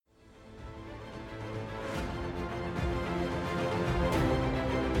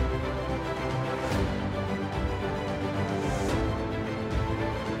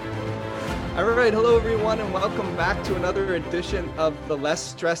right, hello everyone, and welcome back to another edition of The Less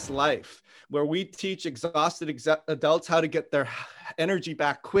Stress Life, where we teach exhausted adults how to get their energy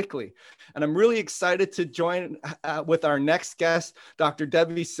back quickly. And I'm really excited to join with our next guest, Dr.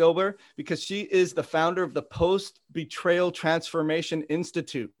 Debbie Silber, because she is the founder of the Post-Betrayal Transformation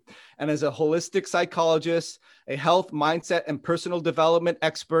Institute, and is a holistic psychologist, a health, mindset, and personal development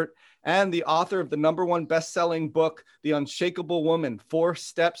expert, and the author of the #1 best-selling book, The Unshakable Woman: 4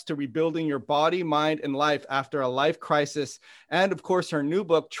 Steps to Rebuilding Your Body, Mind, and Life After a Life Crisis. And of course, her new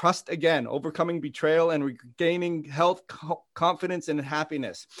book, Trust Again: Overcoming Betrayal and Regaining Health, Confidence, and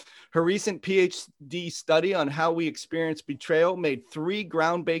Happiness. Her recent PhD study on how we experience betrayal made 3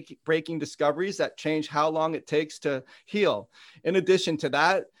 groundbreaking discoveries that change how long it takes to heal. In addition to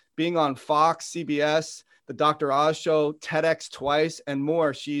that, being on Fox, CBS, the Dr. Oz Show, TEDx twice, and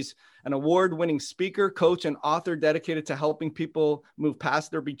more, she's an award-winning speaker, coach, and author dedicated to helping people move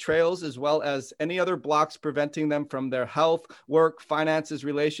past their betrayals, as well as any other blocks preventing them from their health, work, finances,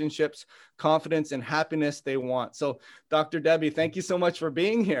 relationships, confidence, and happiness they want. So, Dr. Debbie, thank you so much for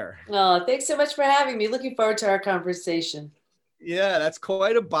being here. Oh, thanks so much for having me. Looking forward to our conversation. Yeah, that's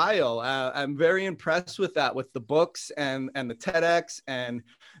quite a bio. I'm very impressed with that, with the books and the TEDx and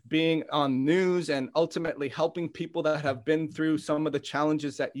being on news and ultimately helping people that have been through some of the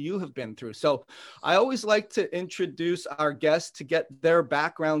challenges that you have been through. So I always like to introduce our guests to get their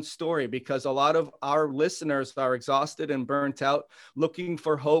background story, because a lot of our listeners are exhausted and burnt out, looking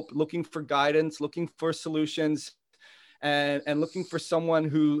for hope, looking for guidance, looking for solutions, and looking for someone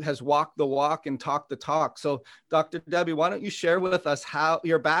who has walked the walk and talked the talk. So Dr. Debbie, why don't you share with us how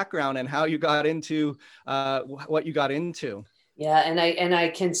your background and how you got into what you got into? Yeah, and I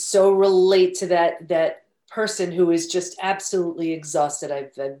can so relate to that person who is just absolutely exhausted.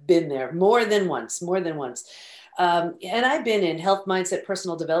 I've been there more than once. And I've been in health, mindset,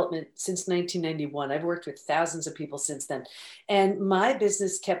 personal development since 1991. I've worked with thousands of people since then. And my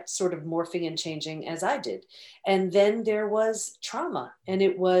business kept sort of morphing and changing as I did. And then there was trauma, and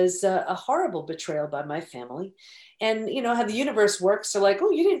it was a horrible betrayal by my family. And you know how the universe works. So like,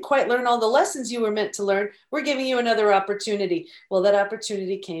 oh, you didn't quite learn all the lessons you were meant to learn. We're giving you another opportunity. Well, that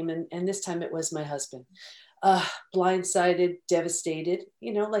opportunity came, and this time it was my husband. Blindsided, devastated,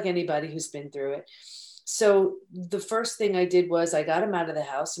 you know, like anybody who's been through it. So the first thing I did was I got him out of the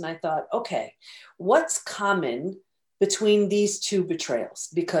house, and I thought, okay, what's common between these 2 betrayals?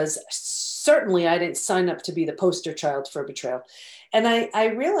 Because certainly I didn't sign up to be the poster child for betrayal. And I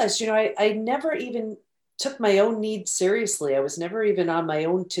realized, you know, I never even took my own needs seriously. I was never even on my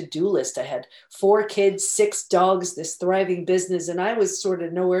own to-do list. I had 4 kids, 6 dogs, this thriving business, and I was sort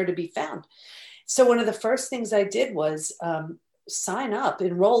of nowhere to be found. So one of the first things I did was sign up,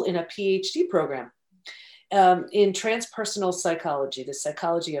 enroll in a PhD program. In transpersonal psychology, the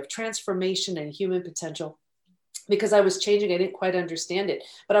psychology of transformation and human potential, because I was changing. I didn't quite understand it,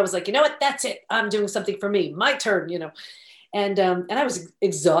 but I was like, you know what, that's it. I'm doing something for me, my turn, you know. And I was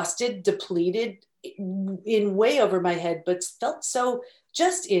exhausted, depleted, in way over my head, but felt so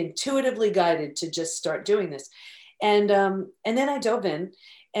just intuitively guided to just start doing this. And then I dove in,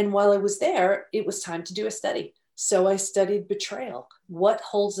 and while I was there, it was time to do a study. So I studied betrayal. What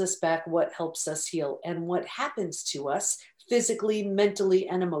holds us back? What helps us heal? And what happens to us physically, mentally,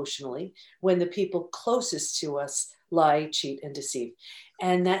 and emotionally when the people closest to us lie, cheat, and deceive?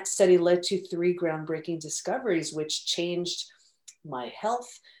 And that study led to 3 groundbreaking discoveries, which changed my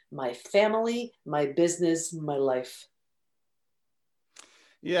health, my family, my business, my life.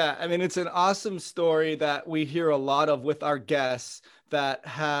 Yeah, I mean, it's an awesome story that we hear a lot of with our guests that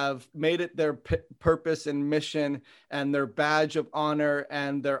have made it their purpose and mission and their badge of honor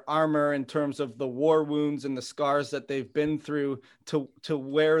and their armor in terms of the war wounds and the scars that they've been through to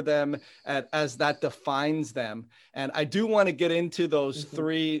wear them as that defines them. And I do want to get into those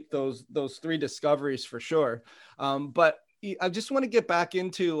three discoveries for sure. But I just want to get back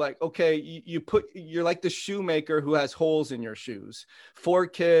into like, okay, you're like the shoemaker who has holes in your shoes, 4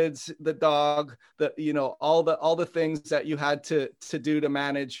 kids, the dog, all the things that you had to do to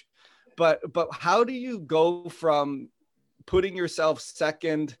manage. But how do you go from putting yourself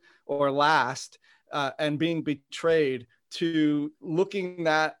second or last and being betrayed to looking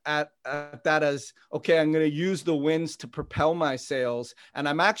at that as, okay, I'm going to use the wins to propel my sales, and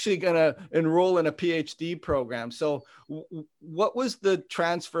I'm actually going to enroll in a PhD program. So what was the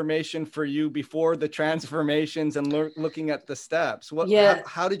transformation for you before the transformations and looking at the steps?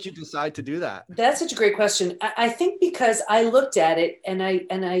 How did you decide to do that? That's such a great question. I think because I looked at it and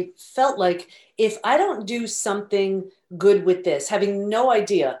I felt like if I don't do something good with this, having no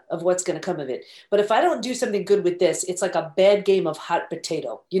idea of what's going to come of it, but if I don't do something good with this, it's like a bad game of hot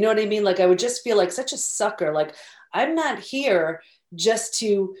potato. You know what I mean? Like I would just feel like such a sucker. Like I'm not here just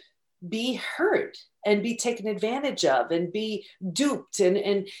to be hurt and be taken advantage of and be duped.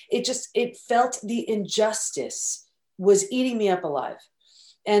 And it felt the injustice was eating me up alive.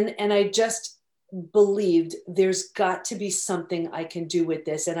 And I just believed there's got to be something I can do with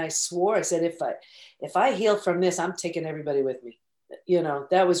this. And I swore, I said, if I heal from this, I'm taking everybody with me. You know,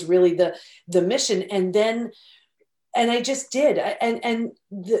 that was really the mission. And I just did.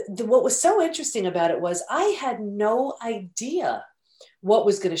 What was so interesting about it was I had no idea what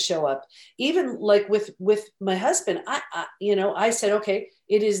was going to show up. Even like with my husband, I said, okay,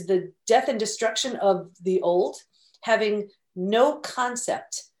 it is the death and destruction of the old, having no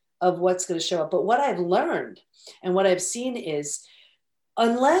concept of what's going to show up. But what I've learned and what I've seen is,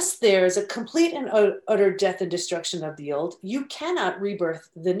 unless there's a complete and utter death and destruction of the old, you cannot rebirth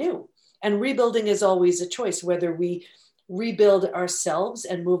the new. And rebuilding is always a choice, whether we rebuild ourselves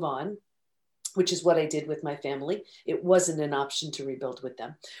and move on, which is what I did with my family. It wasn't an option to rebuild with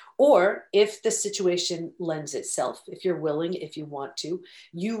them. Or if the situation lends itself, if you're willing, if you want to,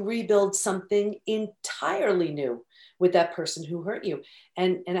 you rebuild something entirely new with that person who hurt you.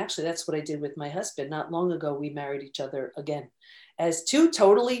 And actually, that's what I did with my husband. Not long ago, we married each other again as two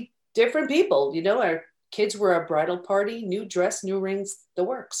totally different people. You know, our kids were a bridal party, new dress, new rings, the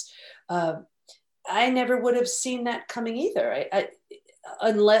works. I never would have seen that coming either,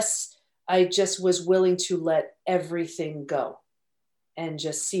 unless I just was willing to let everything go and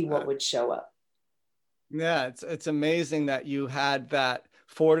just see what would show up. Yeah, it's amazing that you had that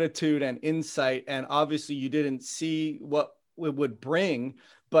fortitude and insight, and obviously you didn't see what it would bring,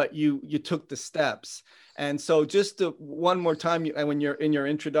 but you took the steps. And so just one more time, when you're in your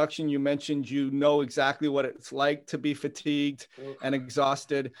introduction, you mentioned you know exactly what it's like to be fatigued and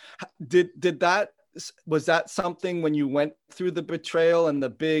exhausted. Was that something when you went through the betrayal and the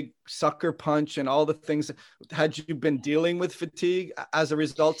big sucker punch and all the things, had you been dealing with fatigue as a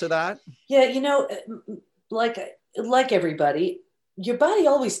result of that? Yeah, you know, like everybody, your body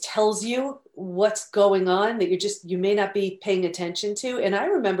always tells you what's going on that you may not be paying attention to. And I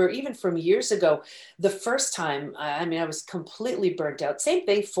remember even from years ago, the first time, I was completely burnt out. Same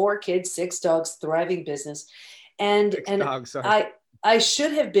thing, 4 kids, 6 dogs, thriving business. And I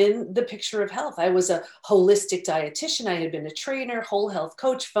should have been the picture of health. I was a holistic dietitian. I had been a trainer, whole health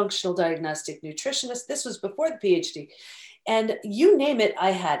coach, functional diagnostic nutritionist. This was before the PhD. And you name it,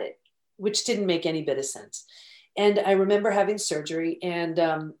 I had it, which didn't make any bit of sense. And I remember having surgery, and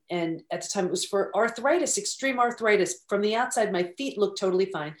at the time it was for arthritis, extreme arthritis. From the outside, my feet looked totally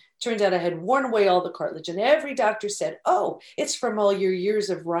fine. Turned out I had worn away all the cartilage, and every doctor said, "Oh, it's from all your years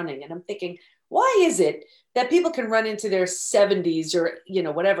of running." And I'm thinking, why is it that people can run into their 70s or,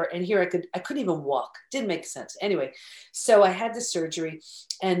 whatever, and here I couldn't even walk. Didn't make sense. Anyway, so I had the surgery,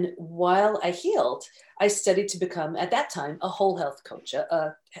 and while I healed, I studied to become, at that time, a whole health coach,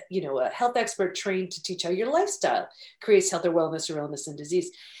 a health expert trained to teach how your lifestyle creates health or wellness or illness and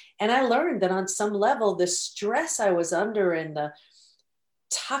disease. And I learned that on some level, the stress I was under and the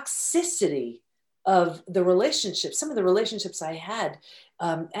toxicity of the relationships, some of the relationships I had,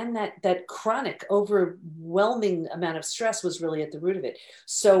 and that chronic, overwhelming amount of stress was really at the root of it.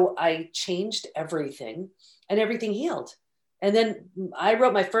 So I changed everything, and everything healed. And then I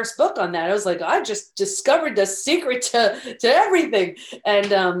wrote my first book on that. I was like, I just discovered the secret to everything.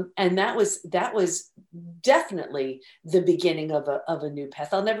 And that was definitely the beginning of a new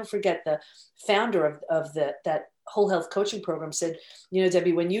path. I'll never forget the founder of that whole health coaching program said,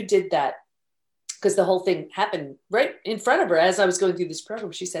 Debbie, when you did that, because the whole thing happened right in front of her as I was going through this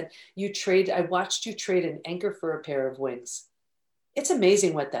program, she said, I watched you trade an anchor for a pair of wings. It's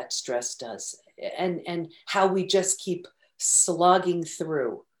amazing what that stress does, and how we just keep slogging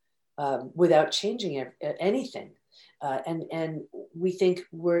through without changing anything. And we think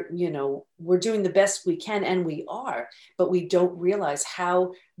we're doing the best we can, and we are, but we don't realize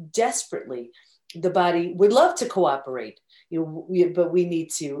how desperately the body would love to cooperate, but we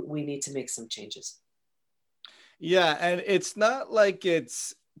need to make some changes. Yeah, and it's not like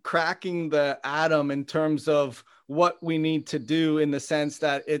it's cracking the atom in terms of what we need to do, in the sense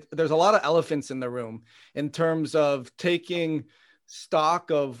that there's a lot of elephants in the room in terms of taking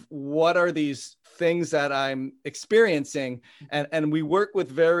stock of what are these things that I'm experiencing. And we work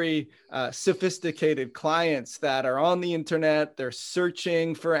with very sophisticated clients that are on the internet. They're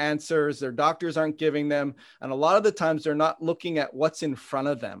searching for answers. Their doctors aren't giving them. And a lot of the times they're not looking at what's in front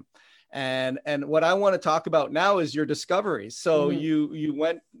of them. And what I want to talk about now is your discoveries. So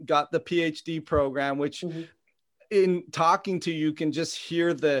you got the PhD program, which in talking to you can just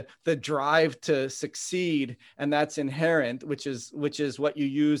hear the drive to succeed, and that's inherent, which is what you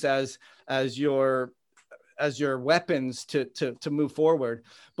use as your weapons to move forward.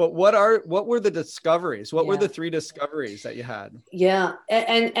 But what were the discoveries? What were the 3 discoveries that you had? Yeah.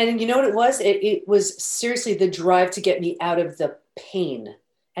 And you know what it was? It was seriously the drive to get me out of the pain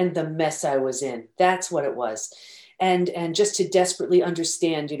and the mess I was in. That's what it was. And just to desperately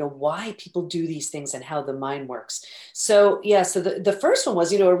understand, why people do these things and how the mind works. So the first one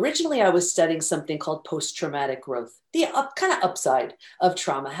was, originally I was studying something called post-traumatic growth, the kind of upside of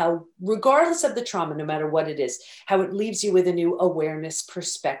trauma, how regardless of the trauma, no matter what it is, how it leaves you with a new awareness,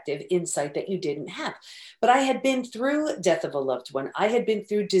 perspective, insight that you didn't have. But I had been through death of a loved one. I had been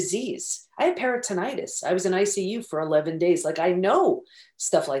through disease. I had peritonitis. I was in ICU for 11 days. Like, I know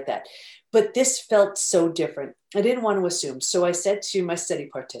stuff like that. But this felt so different. I didn't want to assume. So I said to my study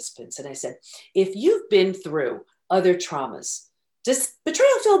participants, and I said, if you've been through other traumas, does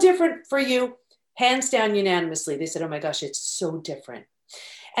betrayal feel different for you? Hands down, unanimously. They said, oh my gosh, it's so different.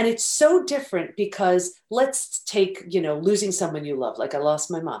 And it's so different because let's take, losing someone you love. Like I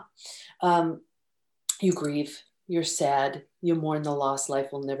lost my mom. You grieve, you're sad, you mourn the loss,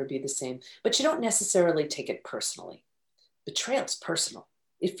 life will never be the same, but you don't necessarily take it personally. Betrayal is personal.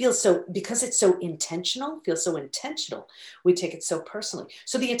 It feels so, because it's so intentional, we take it so personally.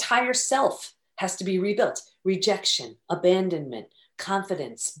 So the entire self has to be rebuilt. Rejection, abandonment,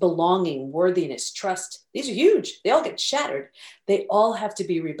 confidence, belonging, worthiness, trust. These are huge. They all get shattered. They all have to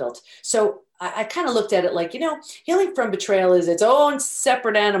be rebuilt. So I kind of looked at it like, healing from betrayal is its own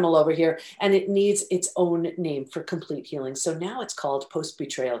separate animal over here, and it needs its own name for complete healing. So now it's called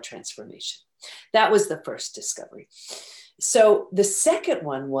post-betrayal transformation. That was the first discovery. So the second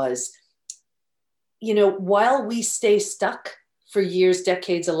one was, while we stay stuck for years,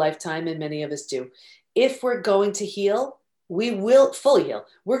 decades, a lifetime, and many of us do, if we're going to heal, we will fully heal.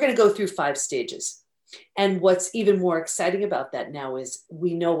 We're going to go through 5 stages. And what's even more exciting about that now is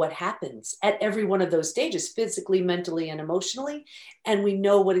we know what happens at every one of those stages, physically, mentally, and emotionally. And we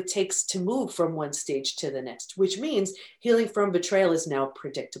know what it takes to move from one stage to the next, which means healing from betrayal is now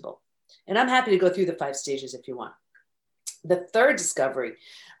predictable. And I'm happy to go through the 5 stages if you want. The third discovery,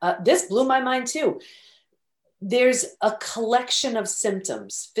 this blew my mind too. There's a collection of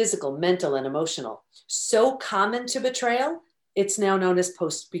symptoms, physical, mental, and emotional, so common to betrayal, it's now known as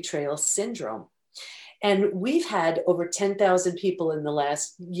post-betrayal syndrome. And we've had over 10,000 people in the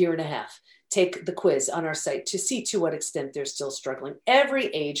last year and a half take the quiz on our site to see to what extent they're still struggling. Every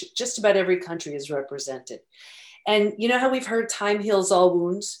age, just about every country is represented. And you know how we've heard time heals all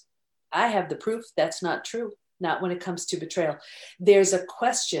wounds? I have the proof that's not true. Not when it comes to betrayal. There's a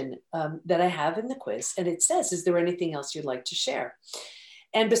question that I have in the quiz, and it says, is there anything else you'd like to share?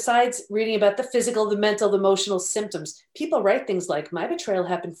 And besides reading about the physical, the mental, the emotional symptoms, people write things like, my betrayal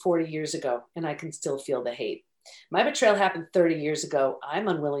happened 40 years ago, and I can still feel the hate. My betrayal happened 30 years ago. I'm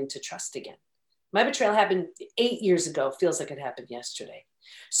unwilling to trust again. My betrayal happened 8 years ago. Feels like it happened yesterday.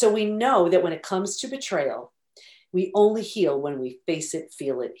 So we know that when it comes to betrayal, we only heal when we face it,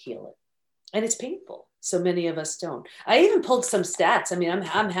 feel it, heal it. And it's painful. So many of us don't. I even pulled some stats. I mean,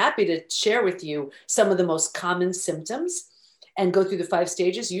 I'm happy to share with you some of the most common symptoms and go through the 5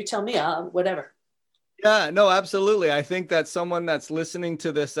 stages. You tell me, whatever. Yeah, no, absolutely. I think that someone that's listening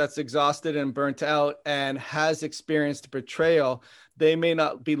to this, that's exhausted and burnt out and has experienced betrayal, they may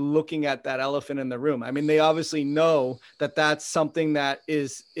not be looking at that elephant in the room. I mean, they obviously know that that's something that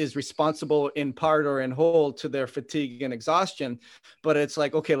is responsible in part or in whole to their fatigue and exhaustion. But it's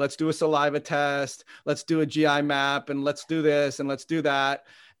like, okay, let's do a saliva test. Let's do a GI map, and let's do this and let's do that.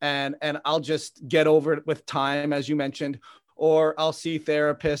 And I'll just get over it with time, as you mentioned. Or I'll see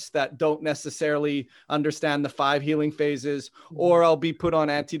therapists that don't necessarily understand the 5 healing phases, or I'll be put on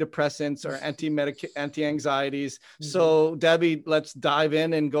antidepressants or anti-anxieties. So Debbie, let's dive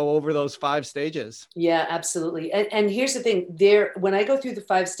in and go over those 5 stages. Yeah, absolutely. And here's the thing when I go through the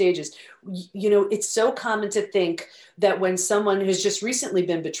 5 stages, it's so common to think that when someone has just recently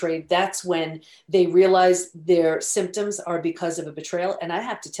been betrayed, that's when they realize their symptoms are because of a betrayal. And I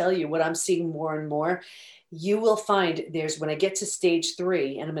have to tell you, what I'm seeing more and more, you will find when I get to stage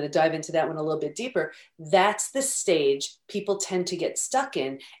 3, and I'm going to dive into that one a little bit deeper, that's the stage people tend to get stuck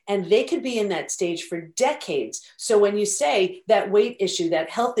in, and they could be in that stage for decades. So when you say that weight issue, that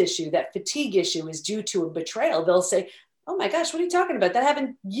health issue, that fatigue issue is due to a betrayal, they'll say, Oh my gosh, what are you talking about? That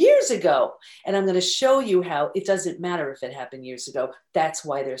happened years ago. And I'm going to show you how it doesn't matter if it happened years ago. That's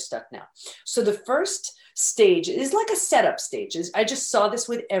why they're stuck now. So the first stage is like a setup stage. I just saw this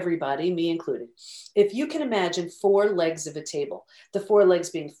with everybody, me included. If you can imagine 4 legs of a table, the 4 legs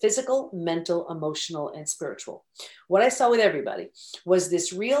being physical, mental, emotional, and spiritual. What I saw with everybody was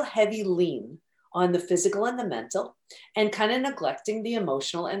this real heavy lean on the physical and the mental, and kind of neglecting the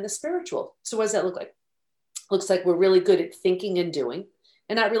emotional and the spiritual. So what does that look like? Looks like we're really good at thinking and doing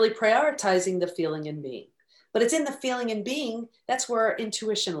and not really prioritizing the feeling and being. But it's in the feeling and being, that's where our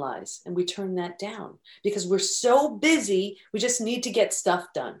intuition lies. And we turn that down because we're so busy, we just need to get stuff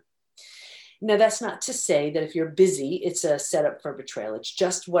done. Now, that's not to say that if you're busy, it's a setup for betrayal. It's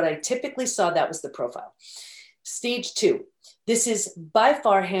just what I typically saw. That was the profile. Stage 2. This is by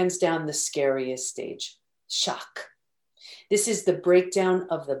far, hands down, the scariest stage. Shock. This is the breakdown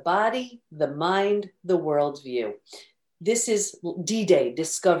of the body, the mind, the worldview. This is D-Day,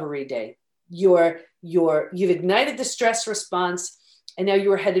 Discovery Day. You've ignited the stress response, and now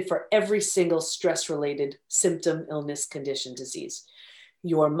you're headed for every single stress-related symptom, illness, condition, disease.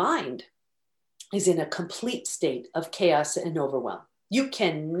 Your mind is in a complete state of chaos and overwhelm. You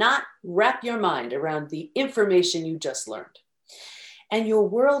cannot wrap your mind around the information you just learned. And your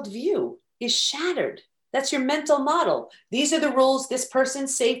worldview is shattered. That's your mental model. These are the rules. This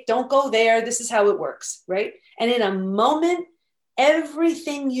person's safe. Don't go there. This is how it works, right? And in a moment,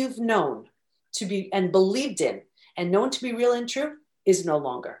 everything you've known to be and believed in and known to be real and true is no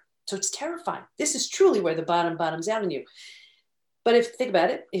longer. So it's terrifying. This is truly where the bottoms out on you. But think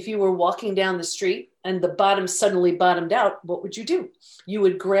about it, if you were walking down the street and the bottom suddenly bottomed out, what would you do? You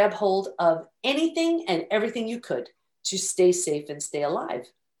would grab hold of anything and everything you could to stay safe and stay alive.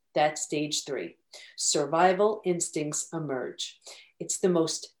 That's stage 3. Survival instincts emerge. It's the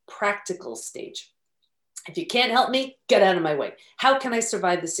most practical stage. If you can't help me, get out of my way. How can I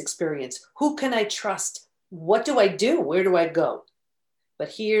survive this experience? Who can I trust? What do I do? Where do I go? But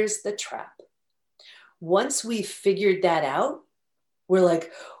here's the trap. Once we've figured that out, we're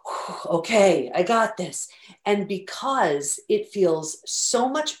like, okay, I got this. And because it feels so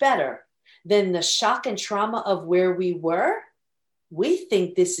much better than the shock and trauma of where we were, we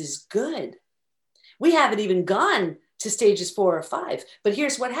think this is good. We haven't even gone to stages 4 or 5. But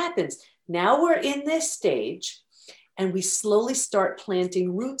here's what happens. Now we're in this stage and we slowly start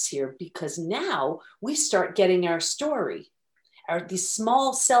planting roots here because now we start getting our story, these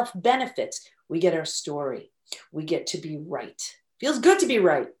small self-benefits. We get our story. We get to be right. Feels good to be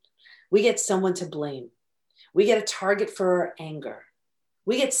right. We get someone to blame. We get a target for our anger.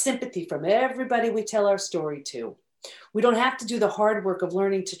 We get sympathy from everybody we tell our story to. We don't have to do the hard work of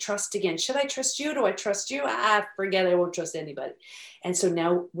learning to trust again. Should I trust you? Do I trust you? Forget it. I won't trust anybody. And so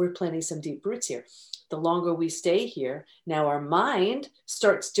now we're planting some deep roots here. The longer we stay here, now our mind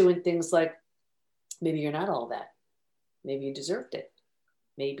starts doing things like, maybe you're not all that. Maybe you deserved it.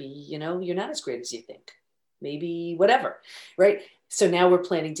 Maybe, you're not as great as you think. Maybe whatever, right? So now we're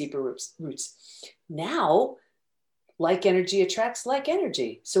planting deeper roots. Now, like energy attracts like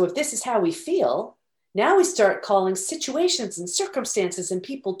energy. So if this is how we feel, now we start calling situations and circumstances and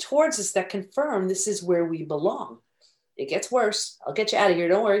people towards us that confirm this is where we belong. It gets worse. I'll get you out of here.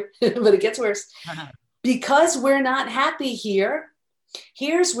 Don't worry. But it gets worse. Because we're not happy here,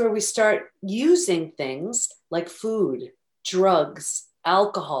 here's where we start using things like food, drugs,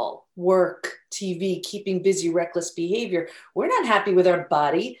 alcohol, work, TV, keeping busy, reckless behavior. We're not happy with our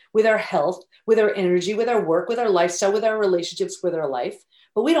body, with our health, with our energy, with our work, with our lifestyle, with our relationships, with our life,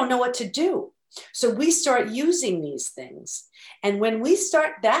 but we don't know what to do. So we start using these things. And when we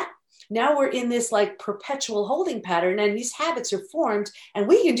start that, now we're in this like perpetual holding pattern and these habits are formed and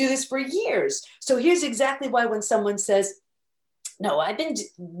we can do this for years. So here's exactly why when someone says, no,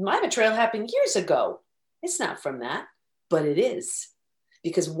 my betrayal happened years ago. It's not from that, but it is.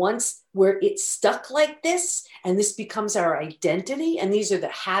 Because once it's stuck like this and this becomes our identity and these are the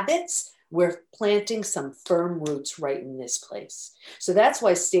habits, we're planting some firm roots right in this place. So that's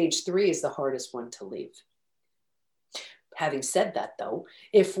why stage 3 is the hardest one to leave. Having said that, though,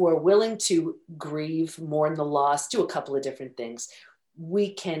 if we're willing to grieve, mourn the loss, do a couple of different things,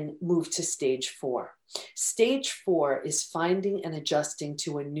 we can move to stage 4. Stage 4 is finding and adjusting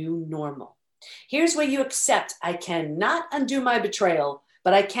to a new normal. Here's where you accept, I cannot undo my betrayal,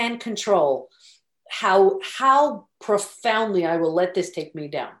 but I can control how profoundly I will let this take me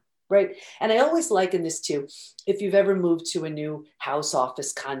down, right? And I always liken this to, if you've ever moved to a new house,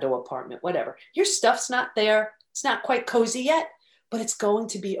 office, condo, apartment, whatever, your stuff's not there. It's not quite cozy yet, but it's going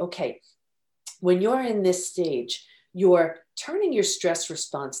to be okay. When you're in this stage, you're turning your stress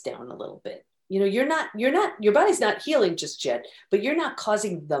response down a little bit. your body's not healing just yet, but you're not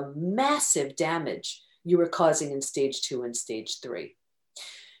causing the massive damage you were causing in stage 2 and stage 3.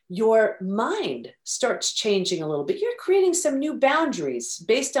 Your mind starts changing a little bit. You're creating some new boundaries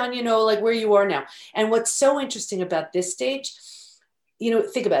based on, like where you are now. And what's so interesting about this stage,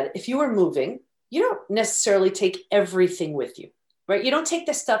 think about it. If you are moving, you don't necessarily take everything with you, right? You don't take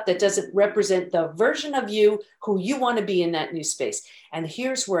the stuff that doesn't represent the version of you who you want to be in that new space. And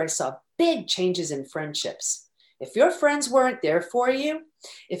here's where I saw big changes in friendships. If your friends weren't there for you,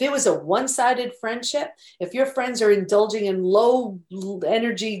 if it was a one-sided friendship, if your friends are indulging in low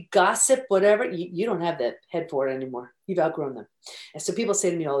energy gossip, whatever, you don't have that head for it anymore. You've outgrown them. And so people say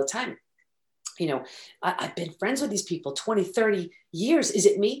to me all the time, I've been friends with these people 20, 30 years. Is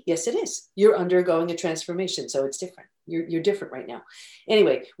it me? Yes, it is. You're undergoing a transformation. So it's different. You're different right now.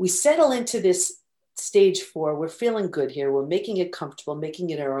 Anyway, we settle into this stage 4. We're feeling good here. We're making it comfortable,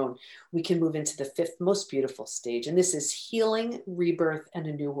 making it our own. We can move into the 5th most beautiful stage. And this is healing, rebirth, and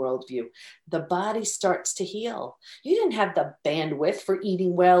a new worldview. The body starts to heal. You didn't have the bandwidth for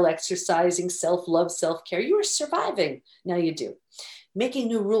eating well, exercising, self-love, self-care. You were surviving. Now you do. Making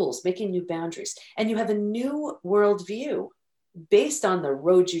new rules, making new boundaries. And you have a new worldview based on the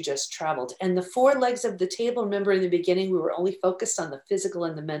road you just traveled. And the 4 legs of the table, remember in the beginning, we were only focused on the physical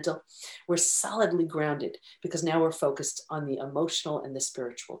and the mental. We're solidly grounded because now we're focused on the emotional and the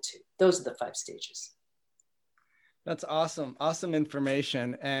spiritual too. Those are the 5 stages. That's awesome. Awesome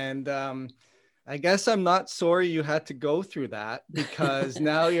information. And I guess I'm not sorry you had to go through that, because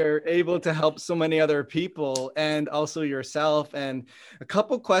now you're able to help so many other people and also yourself. And a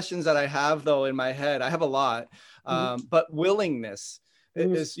couple questions that I have though in my head, I have a lot, but willingness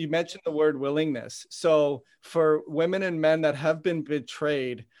is, you mentioned the word willingness. So for women and men that have been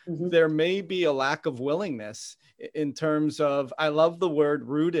betrayed, there may be a lack of willingness in terms of, I love the word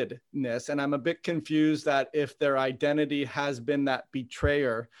rootedness. And I'm a bit confused that if their identity has been that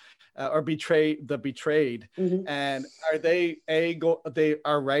betrayer, or the betrayed, and are they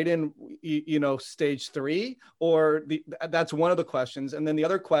are right in stage 3, or that's one of the questions. And then the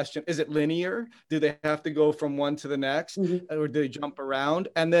other question, is it linear? Do they have to go from one to the next, or do they jump around?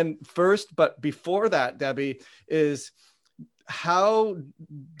 And then first, but before that, Debbie, is how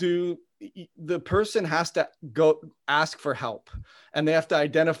do the person has to go ask for help, and they have to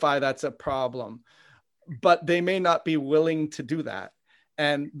identify that's a problem, but they may not be willing to do that.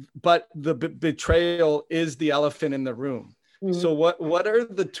 But the betrayal is the elephant in the room. So what are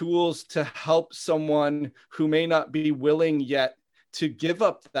the tools to help someone who may not be willing yet to give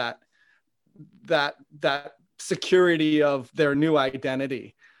up that security of their new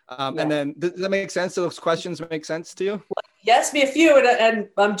identity? And then does that make sense? Do those questions make sense to you? You asked me a few, and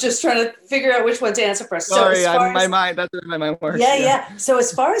I'm just trying to figure out which one to answer first. Sorry, my mind works. Yeah. So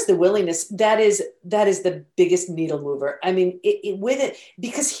as far as the willingness, that is the biggest needle mover. I mean,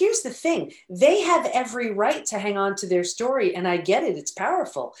 because here's the thing: they have every right to hang on to their story, and I get it; it's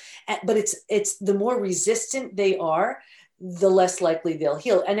powerful. But it's the more resistant they are, the less likely they'll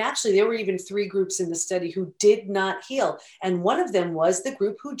heal. And actually, there were even 3 groups in the study who did not heal, and one of them was the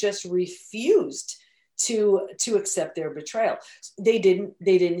group who just refused to accept their betrayal. They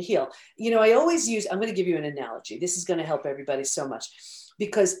didn't heal. I always I'm going to give you an analogy. This is going to help everybody so much,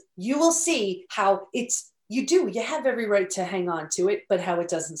 because you will see how you have every right to hang on to it, but how it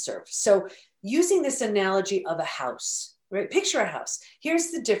doesn't serve. So using this analogy of a house, right? Picture a house.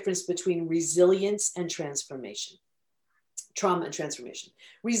 Here's the difference between resilience and transformation. Trauma and transformation.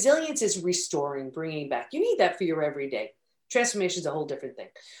 Resilience is restoring, bringing back. You need that for your everyday. Transformation is a whole different thing.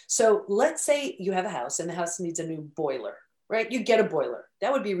 So let's say you have a house and the house needs a new boiler, right? You get a boiler.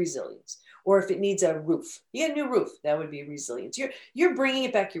 That would be resilience. Or if it needs a roof, you get a new roof. That would be resilience. You're bringing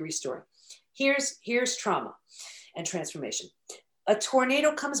it back. You're restoring. Here's trauma and transformation. A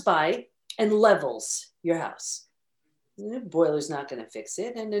tornado comes by and levels your house. The new boiler's not going to fix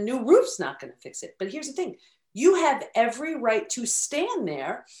it, and the new roof's not going to fix it. But here's the thing. You have every right to stand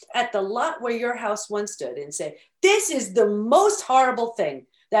there at the lot where your house once stood and say, this is the most horrible thing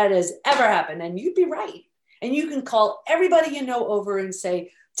that has ever happened. And you'd be right. And you can call everybody you know over and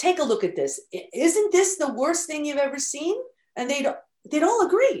say, take a look at this. Isn't this the worst thing you've ever seen? And they'd all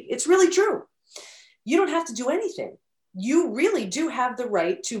agree. It's really true. You don't have to do anything. You really do have the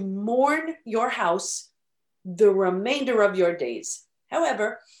right to mourn your house the remainder of your days.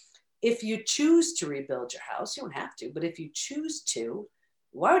 However, if you choose to rebuild your house, you don't have to, but if you choose to,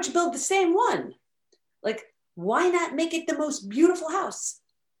 why would you build the same one? Like, why not make it the most beautiful house?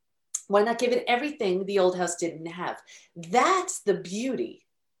 Why not give it everything the old house didn't have? That's the beauty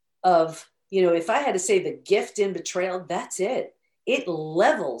of, if I had to say the gift in betrayal, that's it. it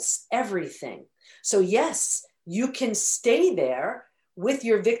levels everything. So yes, you can stay there with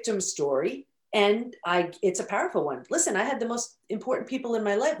your victim story, and it's a powerful one. Listen, I had the most important people in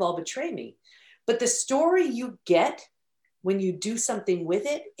my life all betray me, but the story you get when you do something with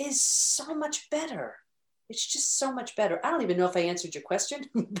it is so much better. It's just so much better. I don't even know if I answered your question.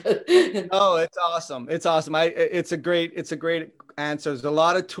 Oh, it's awesome. It's awesome. It's a great answer. There's a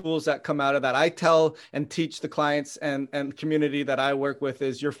lot of tools that come out of that. I tell and teach the clients and community that I work with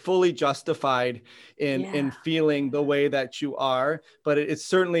is you're fully justified in feeling the way that you are, but it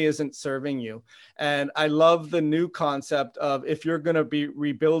certainly isn't serving you. And I love the new concept of, if you're going to be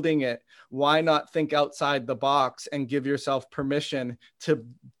rebuilding it, why not think outside the box and give yourself permission to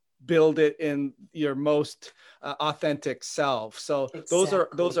build it in your most authentic self. So exactly.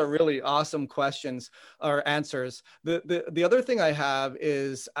 those are really awesome questions or answers. The other thing I have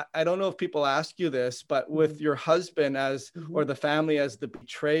is, I don't know if people ask you this, but with your husband as or the family as the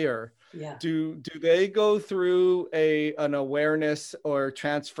betrayer, do they go through an awareness or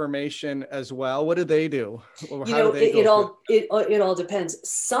transformation as well? What do they do? Or it all depends.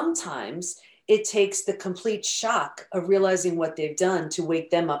 Sometimes it takes the complete shock of realizing what they've done to wake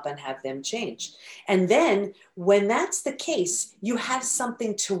them up and have them change. And then when that's the case, you have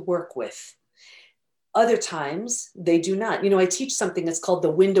something to work with. Other times they do not. I teach something that's called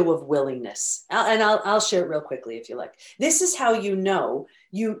the window of willingness. I'll share it real quickly if you like. This is how you know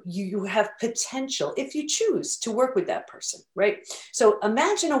you have potential if you choose to work with that person, right? So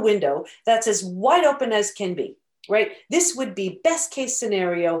imagine a window that's as wide open as can be. Right? This would be best case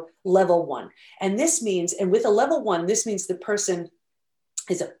scenario, level 1. And this means, and with a level 1, this means the person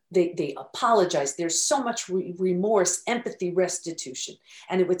they apologize. There's so much remorse, empathy, restitution.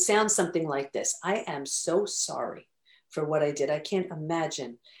 And it would sound something like this: I am so sorry for what I did. I can't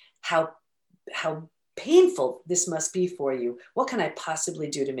imagine how painful this must be for you. What can I possibly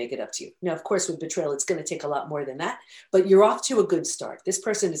do to make it up to you? Now, of course, with betrayal, it's going to take a lot more than that, but you're off to a good start. This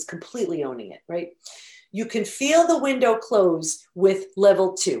person is completely owning it, right? You can feel the window close with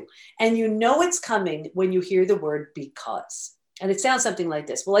level 2, and you know it's coming when you hear the word because. And it sounds something like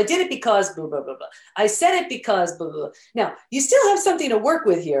this: well, I did it because blah, blah, blah, blah. I said it because blah, blah, blah. Now, you still have something to work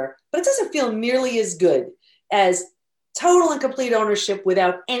with here, but it doesn't feel nearly as good as total and complete ownership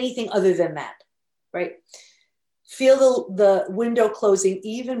without anything other than that, right? Feel the window closing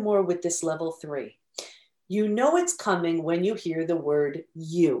even more with this level 3. You know it's coming when you hear the word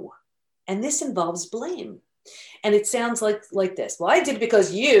you. And this involves blame. And it sounds like this: well, I did it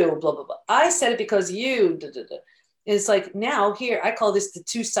because you, blah, blah, blah. I said it because you, da, da, da. And it's like, now here, I call this the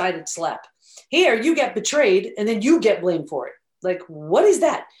two-sided slap. Here, you get betrayed, and then you get blamed for it. Like, what is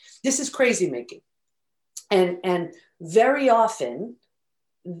that? This is crazy making. And very often,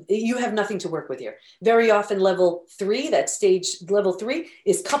 you have nothing to work with here. Very often, level 3, level 3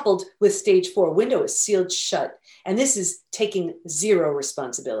 is coupled with stage 4. Window is sealed shut. And this is taking zero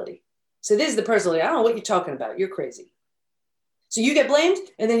responsibility. So this is the person like, I don't know what you're talking about. You're crazy. So you get blamed,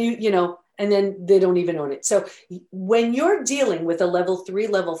 and then and then they don't even own it. So when you're dealing with a level 3,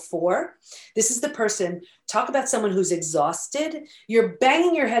 level 4, this is the person, talk about someone who's exhausted. You're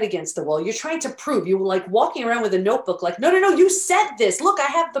banging your head against the wall. You're trying to prove. You're like walking around with a notebook like, no, you said this. Look, I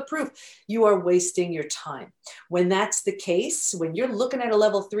have the proof. You are wasting your time. When that's the case, when you're looking at a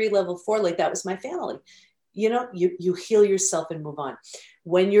level 3, level 4, like that was my family, you heal yourself and move on.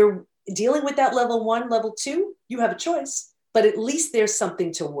 When you're dealing with that level 1, level 2, you have a choice, but at least there's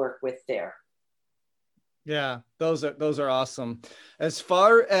something to work with there. Yeah, those are awesome. As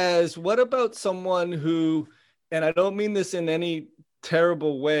far as, what about someone who, and I don't mean this in any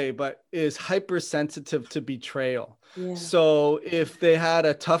terrible way, but is hypersensitive to betrayal? Yeah. So if they had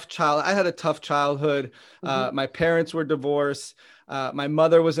a tough I had a tough childhood. My parents were divorced. My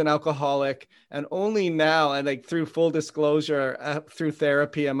mother was an alcoholic, and only now, and like through full disclosure, through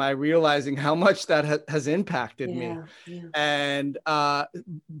therapy, am I realizing how much that has impacted me. Yeah. And,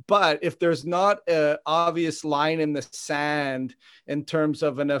 but if there's not an obvious line in the sand in terms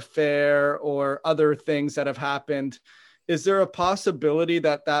of an affair or other things that have happened, is there a possibility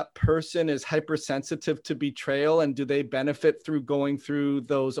that that person is hypersensitive to betrayal, and do they benefit through going through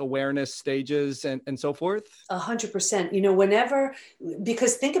those awareness stages and so forth? 100%. Whenever,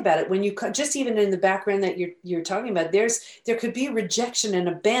 because think about it, when you just even in the background that you're talking about, there could be rejection and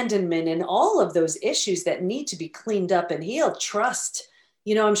abandonment and all of those issues that need to be cleaned up and healed. Trust,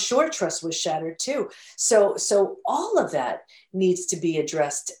 I'm sure trust was shattered too. So all of that needs to be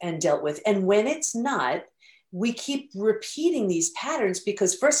addressed and dealt with. And when it's not, we keep repeating these patterns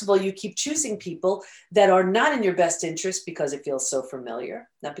because, first of all, you keep choosing people that are not in your best interest because it feels so familiar,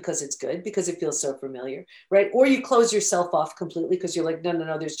 not because it's good, because it feels so familiar, right? Or you close yourself off completely because you're like,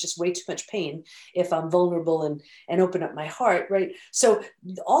 no, there's just way too much pain if I'm vulnerable and open up my heart, right? So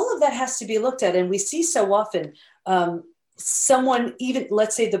all of that has to be looked at. And we see so often someone, even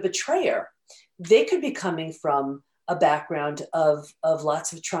let's say the betrayer, they could be coming from a background of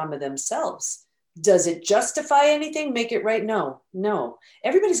lots of trauma themselves. Does it justify anything? Make it right? No.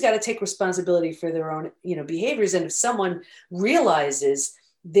 Everybody's got to take responsibility for their own, behaviors. And if someone realizes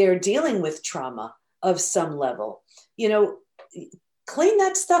they're dealing with trauma of some level, clean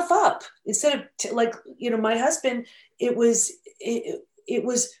that stuff up instead of my husband. It was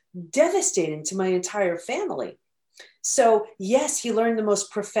devastating to my entire family. So yes, he learned the most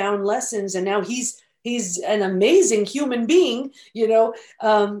profound lessons, and now he's an amazing human being,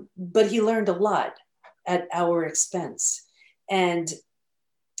 but he learned a lot at our expense. And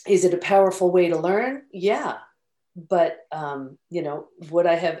is it a powerful way to learn? Yeah. But,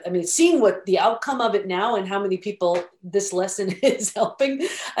 seeing what the outcome of it now and how many people this lesson is helping,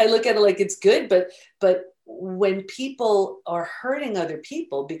 I look at it like it's good, but when people are hurting other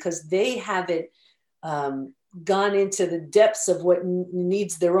people because they haven't gone into the depths of what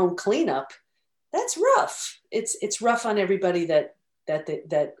needs their own cleanup, that's rough. It's rough on everybody that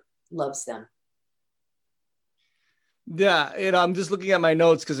loves them. Yeah, I'm just looking at my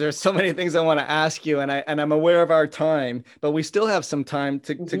notes because there's so many things I want to ask you, and I'm aware of our time, but we still have some time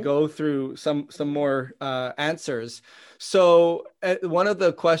to go through some more answers. So one of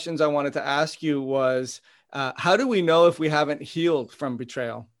the questions I wanted to ask you was, how do we know if we haven't healed from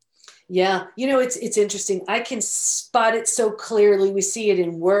betrayal? Yeah, it's interesting. I can spot it so clearly. We see it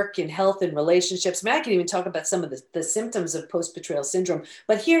in work, in health, and relationships. I can even talk about some of the symptoms of post-betrayal syndrome.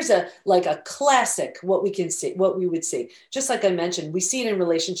 But here's a classic, what we would see. Just like I mentioned, we see it in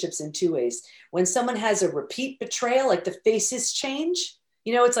relationships in two ways. When someone has a repeat betrayal, like the faces change,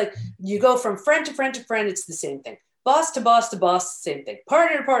 it's like you go from friend to friend to friend, it's the same thing. Boss to boss to boss, same thing.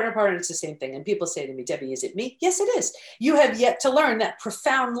 Partner to partner, partner, it's the same thing. And people say to me, Debbie, is it me? Yes, it is. You have yet to learn that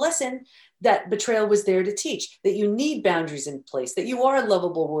profound lesson that betrayal was there to teach, that you need boundaries in place, that you are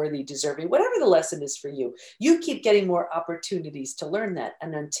lovable, worthy, deserving, whatever the lesson is for you. You keep getting more opportunities to learn that.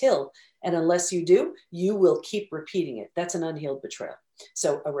 And unless you do, you will keep repeating it. That's an unhealed betrayal.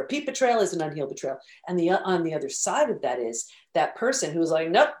 So a repeat betrayal is an unhealed betrayal. And on the other side of that is that person who's like,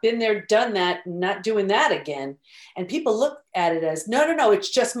 nope, been there, done that, not doing that again. And people look at it as, no,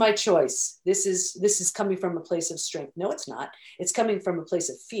 it's just my choice. This is coming from a place of strength. No, it's not. It's coming from a place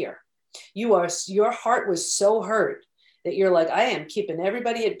of fear. Your heart was so hurt that you're like, I am keeping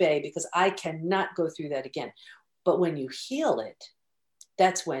everybody at bay because I cannot go through that again. But when you heal it,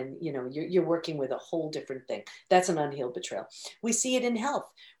 that's when, you're working with a whole different thing. That's an unhealed betrayal. We see it in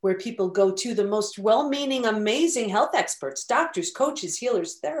health, where people go to the most well-meaning, amazing health experts, doctors, coaches,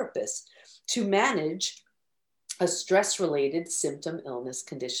 healers, therapists, to manage a stress-related symptom, illness,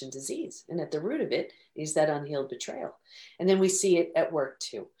 condition, disease. And at the root of it is that unhealed betrayal. And then we see it at work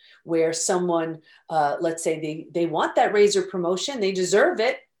too, where someone, let's say they want that raise or promotion, they deserve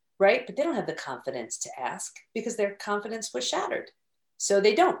it, right? But they don't have the confidence to ask because their confidence was shattered. So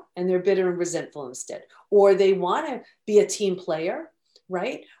they don't, and they're bitter and resentful instead. Or they want to be a team player,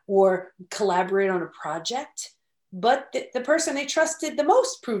 right? Or collaborate on a project, but the person they trusted the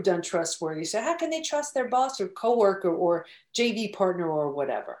most proved untrustworthy. So how can they trust their boss or coworker or JV partner or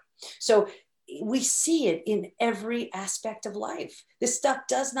whatever? So we see it in every aspect of life. This stuff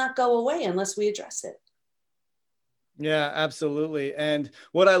does not go away unless we address it. Yeah, absolutely. And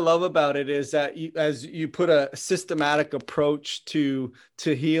what I love about it is that as you put a systematic approach to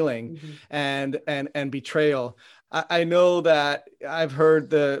healing and betrayal. I know that I've heard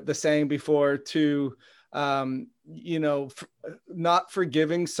the saying before to, not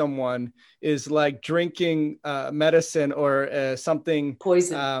forgiving someone is like drinking medicine or something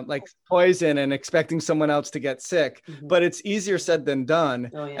poison, like poison, and expecting someone else to get sick. But it's easier said than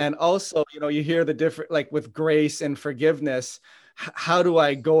done. Oh, yeah. And also, you hear the different, like with grace and forgiveness, how do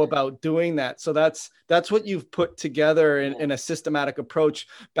I go about doing that? So that's what you've put together in a systematic approach.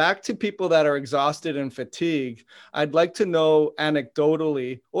 Back to people that are exhausted and fatigued, I'd like to know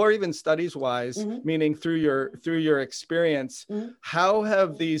anecdotally or even studies wise, meaning through your experience, how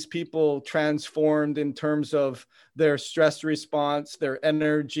have these people transformed in terms of their stress response, their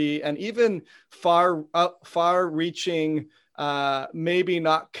energy, and even far reaching, maybe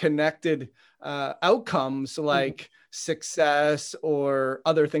not connected outcomes like success or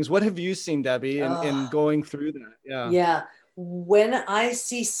other things? What have you seen, Debbie, in going through that? Yeah. When I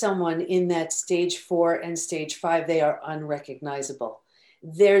see someone in that stage 4 and stage 5, they are unrecognizable.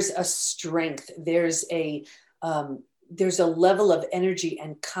 There's a strength, there's a level of energy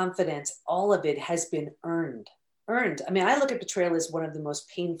and confidence. All of it has been earned. I mean, I look at betrayal as one of the most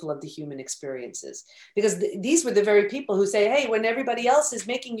painful of the human experiences, because these were the very people who say, hey, when everybody else is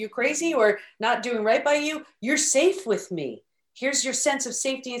making you crazy or not doing right by you, you're safe with me. Here's your sense of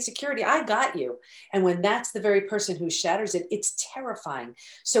safety and security. I got you. And when that's the very person who shatters it, it's terrifying.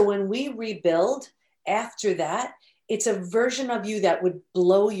 So when we rebuild after that, it's a version of you that would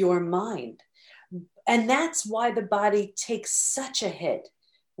blow your mind. And that's why the body takes such a hit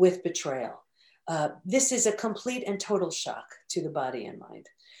with betrayal. This is a complete and total shock to the body and mind.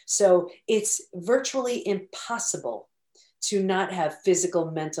 So it's virtually impossible to not have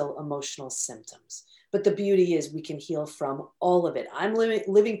physical, mental, emotional symptoms. But the beauty is we can heal from all of it. I'm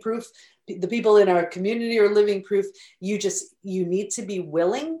living proof. The people in our community are living proof. You need to be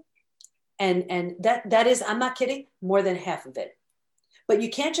willing. And that is, I'm not kidding, more than half of it. But you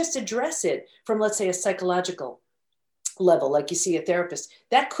can't just address it from, let's say, a psychological level, like you see a therapist.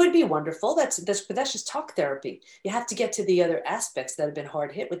 That could be wonderful. But that's just talk therapy. You have to get to the other aspects that have been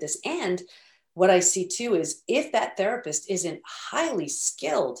hard hit with this. And what I see too is if that therapist isn't highly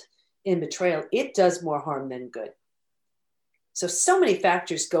skilled in betrayal, it does more harm than good. So many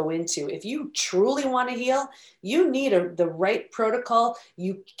factors go into, if you truly want to heal, you need the right protocol.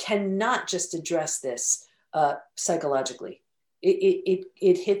 You cannot just address this psychologically.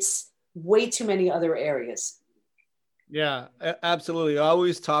 It hits way too many other areas. Yeah, absolutely. I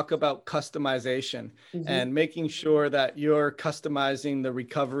always talk about customization and making sure that you're customizing the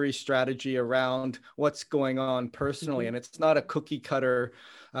recovery strategy around what's going on personally. And it's not a cookie cutter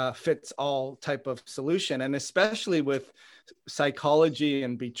fits all type of solution. And especially with psychology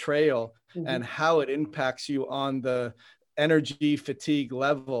and betrayal and how it impacts you on the energy fatigue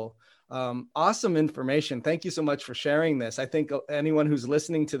level. Awesome information. Thank you so much for sharing this. I think anyone who's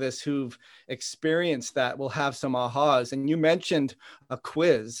listening to this who've experienced that will have some ahas. And you mentioned a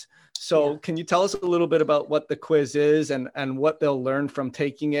quiz. So can you tell us a little bit about what the quiz is and what they'll learn from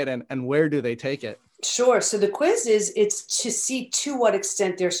taking it and where do they take it? Sure. So the quiz it's to see to what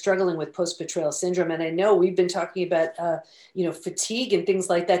extent they're struggling with post-betrayal syndrome. And I know we've been talking about, fatigue and things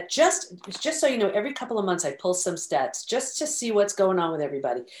like that. Just so you know, every couple of months I pull some stats just to see what's going on with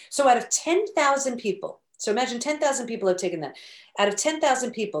everybody. So out of 10,000 people, so imagine 10,000 people have taken that. Out of 10,000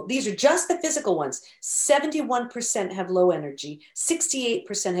 people, these are just the physical ones. 71% have low energy,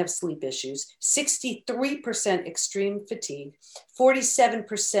 68% have sleep issues, 63% extreme fatigue,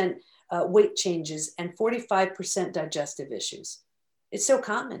 47% weight changes, and 45% digestive issues. It's so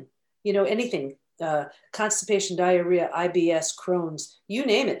common, anything, constipation, diarrhea, IBS, Crohn's, you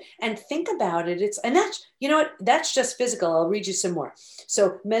name it. And think about it. That's just physical. I'll read you some more.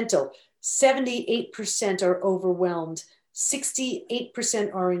 So mental, 78% are overwhelmed,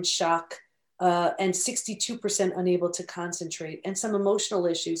 68% are in shock, and 62% unable to concentrate, and some emotional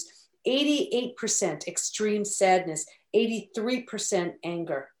issues, 88% extreme sadness, 83%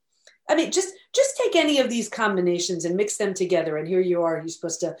 anger. I mean, just take any of these combinations and mix them together. And here you are, you're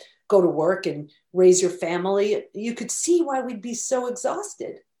supposed to go to work and raise your family. You could see why we'd be so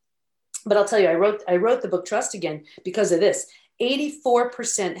exhausted. But I'll tell you, I wrote the book Trust Again because of this.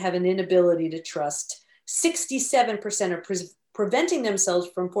 84% have an inability to trust. 67% are preventing themselves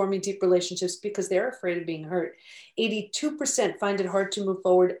from forming deep relationships because they're afraid of being hurt. 82% find it hard to move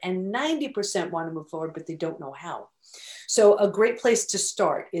forward, and 90% want to move forward, but they don't know how. So a great place to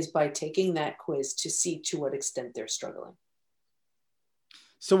start is by taking that quiz to see to what extent they're struggling.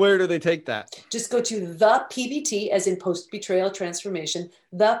 So where do they take that? Just go to the PBT, as in post-betrayal transformation,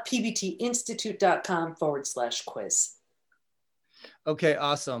 thepbtinstitute.com/quiz. Okay,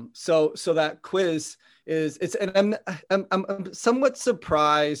 awesome. So that quiz and I'm somewhat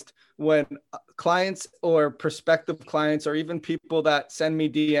surprised when clients or prospective clients or even people that send me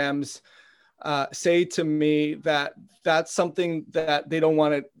DMs say to me that that's something that they don't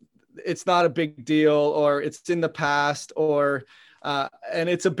want to, it's not a big deal, or it's in the past, or and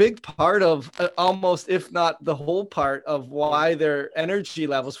it's a big part of almost, if not the whole part of why their energy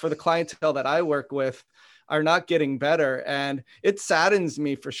levels for the clientele that I work with are not getting better. And it saddens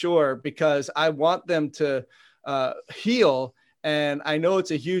me for sure, because I want them to heal. And I know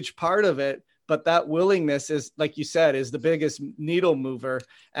it's a huge part of it, but that willingness is, like you said, is the biggest needle mover.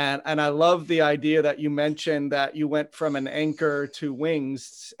 And I love the idea that you mentioned that you went from an anchor to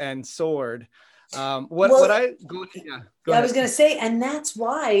wings and soared. What I go, yeah, go I ahead. was going to say, and that's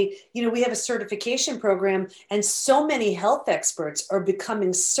why, we have a certification program, and so many health experts are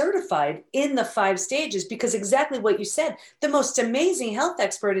becoming certified in the 5 stages, because exactly what you said, the most amazing health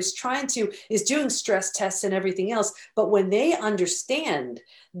expert is doing stress tests and everything else. But when they understand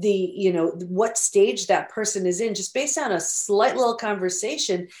what stage that person is in, just based on a slight little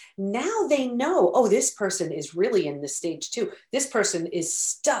conversation, now they know, oh, this person is really in this stage 2. This person is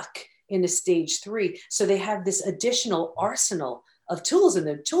stuck in a stage 3. So they have this additional arsenal of tools in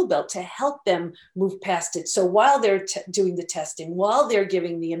their tool belt to help them move past it. So while they're doing the testing, while they're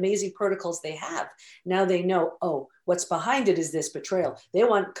giving the amazing protocols they have, now they know, oh, what's behind it is this betrayal. They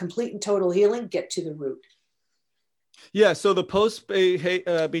want complete and total healing, get to the root. Yeah, so the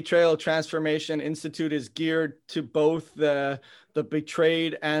Post-Betrayal Transformation Institute is geared to both the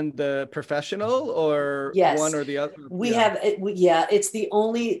betrayed and the professional, or yes, one or the other? It's the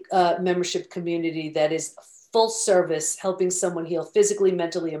only membership community that is full service, helping someone heal physically,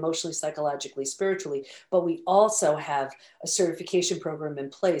 mentally, emotionally, psychologically, spiritually. But we also have a certification program in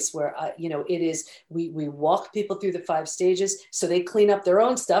place where, we walk people through the 5 stages so they clean up their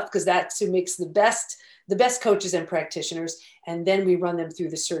own stuff, because that's who makes the best coaches and practitioners. And then we run them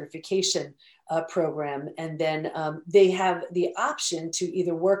through the certification program. And then they have the option to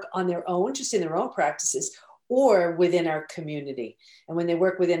either work on their own, just in their own practices, or within our community. And when they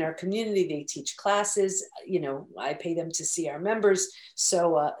work within our community, they teach classes. I pay them to see our members.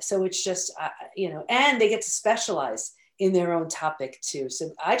 So it's just, and they get to specialize in their own topic too.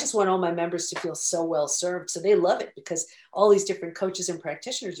 So I just want all my members to feel so well served. So they love it, because all these different coaches and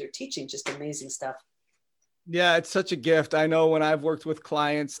practitioners are teaching just amazing stuff. Yeah, it's such a gift. I know when I've worked with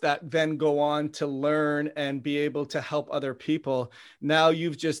clients that then go on to learn and be able to help other people, now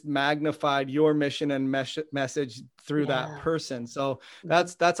you've just magnified your mission and message through that person. So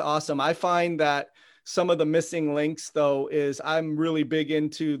that's awesome. I find that some of the missing links, though, is I'm really big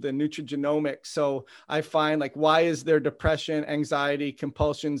into the nutrigenomics. So I find, like, why is there depression, anxiety,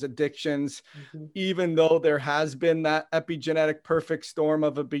 compulsions, addictions? Even though there has been that epigenetic perfect storm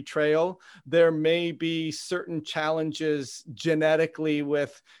of a betrayal, there may be certain challenges genetically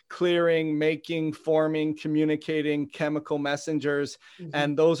with clearing, making, forming, communicating chemical messengers.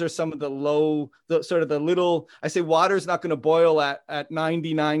 And those are some of the little, I say water's not going to boil at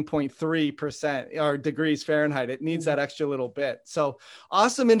 99.3% or degrees Fahrenheit. It needs that extra little bit. So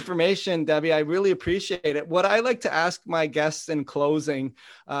awesome information, Debbie. I really appreciate it. What I like to ask my guests in closing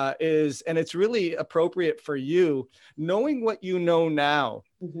is, and it's really appropriate for you, knowing what you know now,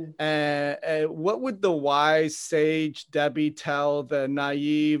 what would the wise sage Debbie tell the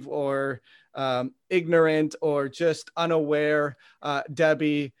naive or ignorant or just unaware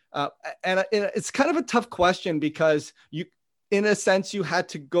Debbie? And it's kind of a tough question, because in a sense, you had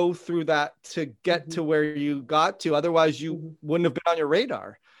to go through that to get to where you got to. Otherwise, you wouldn't have been on your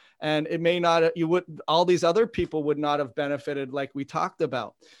radar. And it may not, all these other people would not have benefited like we talked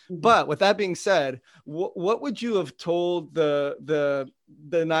about. But with that being said, what would you have told the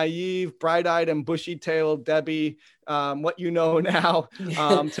naive, bright-eyed and bushy-tailed Debbie, what you know now,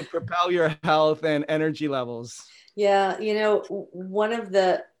 to propel your health and energy levels? Yeah, one of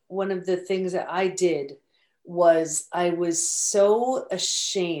the things that I did was I was so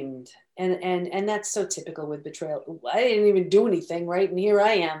ashamed. And that's so typical with betrayal. I didn't even do anything, right? And here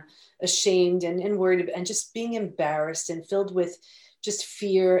I am, ashamed and worried, and just being embarrassed and filled with just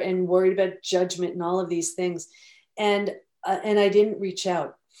fear and worried about judgment and all of these things. And I didn't reach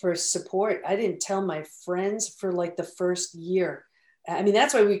out for support. I didn't tell my friends for like the first year. I mean,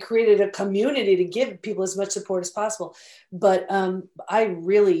 that's why we created a community to give people as much support as possible. But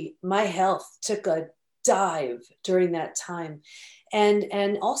my health took a dive during that time.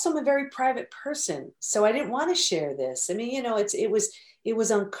 And also I'm a very private person. So I didn't want to share this. I mean, it was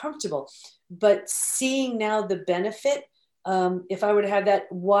uncomfortable, but seeing now the benefit, if I were to have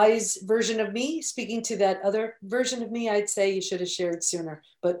that wise version of me speaking to that other version of me, I'd say you should have shared sooner,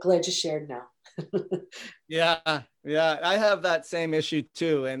 but glad you shared now. Yeah. I have that same issue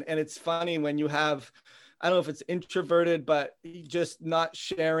too. And it's funny when you have, I don't know if it's introverted, but just not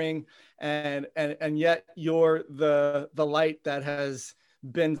sharing, and yet you're the light that has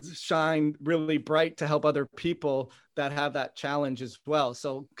been shined really bright to help other people that have that challenge as well.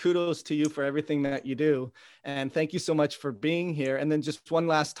 So kudos to you for everything that you do. And thank you so much for being here. And then just one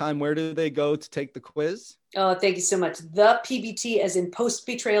last time, where do they go to take the quiz? Oh, thank you so much. The PBT, as in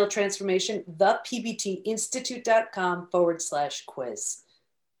Post-Betrayal Transformation, thepbtinstitute.com/quiz.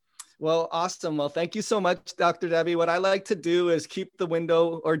 Well, awesome. Well, thank you so much, Dr. Debbie. What I like to do is keep the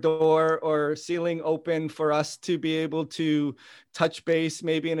window or door or ceiling open for us to be able to touch base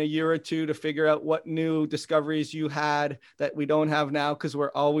maybe in a year or two to figure out what new discoveries you had that we don't have now, because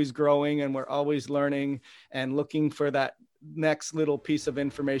we're always growing and we're always learning and looking for that next little piece of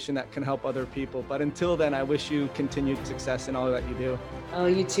information that can help other people. But until then, I wish you continued success in all that you do. Oh,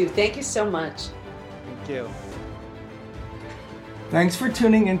 you too. Thank you so much. Thank you. Thanks for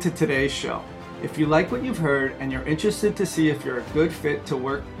tuning into today's show. If you like what you've heard and you're interested to see if you're a good fit to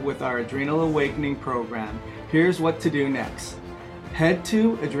work with our Adrenal Awakening program, here's what to do next. Head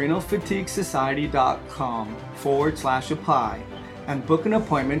to adrenalfatiguesociety.com/apply and book an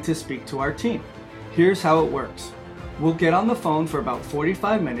appointment to speak to our team. Here's how it works. We'll get on the phone for about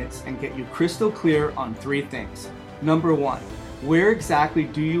 45 minutes and get you crystal clear on 3 things. Number 1, where exactly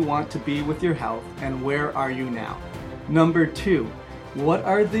do you want to be with your health and where are you now? Number 2, what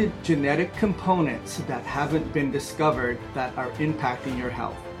are the genetic components that haven't been discovered that are impacting your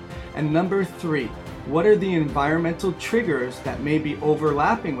health? And number 3, what are the environmental triggers that may be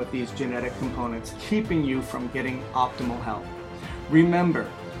overlapping with these genetic components, keeping you from getting optimal health? Remember,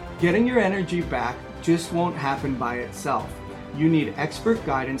 getting your energy back just won't happen by itself. You need expert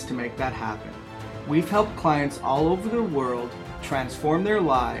guidance to make that happen. We've helped clients all over the world transform their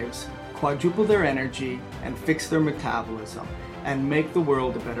lives, quadruple their energy, and fix their metabolism, and make the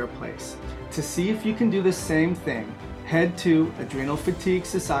world a better place. To see if you can do the same thing, head to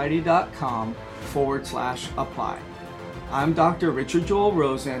adrenalfatiguesociety.com/apply. I'm Dr. Richard Joel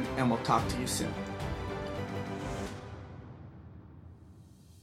Rosen, and we'll talk to you soon.